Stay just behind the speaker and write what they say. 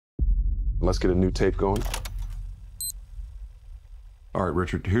Let's get a new tape going. All right,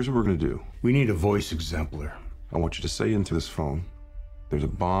 Richard, here's what we're gonna do. We need a voice exemplar. I want you to say into this phone, there's a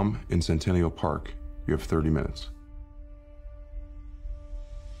bomb in Centennial Park. You have 30 minutes.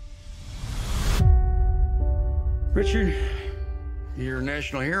 Richard, you're a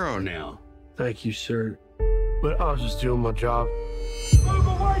national hero now. Thank you, sir. But I was just doing my job. Move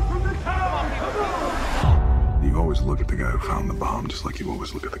away from the tower! You always look at the guy who found the bomb, just like you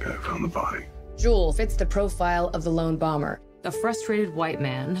always look at the guy who found the body. Jewell fits the profile of the lone bomber. A frustrated white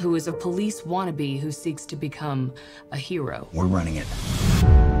man who is a police wannabe who seeks to become a hero. We're running it.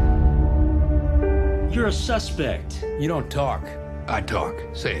 You're a suspect. You don't talk. I talk.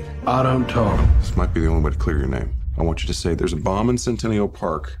 Say it. I don't talk. This might be the only way to clear your name. I want you to say there's a bomb in Centennial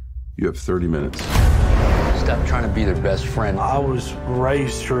Park. You have 30 minutes. Stop trying to be their best friend. I was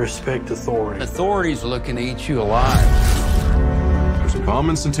raised to respect authority. Authorities are looking to eat you alive. There's a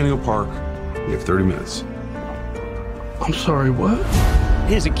bomb in Centennial Park. You have 30 minutes. I'm sorry, what?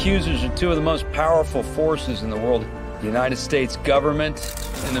 His accusers are two of the most powerful forces in the world. The United States government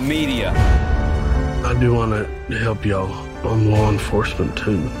and the media. I do want to help y'all. I'm law enforcement,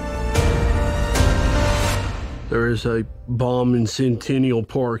 too. There is a bomb in Centennial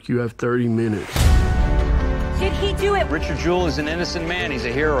Park. You have 30 minutes. Did he do it? Richard Jewell is an innocent man. He's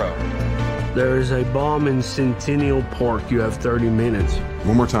a hero. There is a bomb in Centennial Park. You have 30 minutes.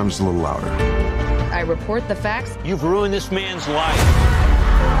 One more time, just a little louder. I report the facts. You've ruined this man's life.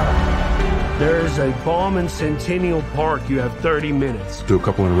 There is a bomb in Centennial Park. You have 30 minutes. Do a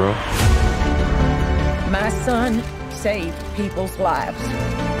couple in a row. My son saved people's lives.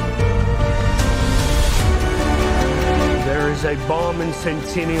 There is a bomb in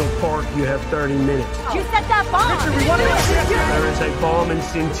Centennial Park. You have 30 minutes. You set that bomb! There is a bomb in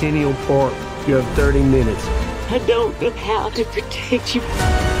Centennial Park. You have 30 minutes. I don't know how to protect you.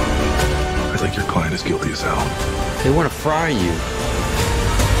 I think your client is guilty as hell. They want to fry you.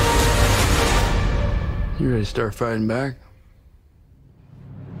 You ready to start fighting back?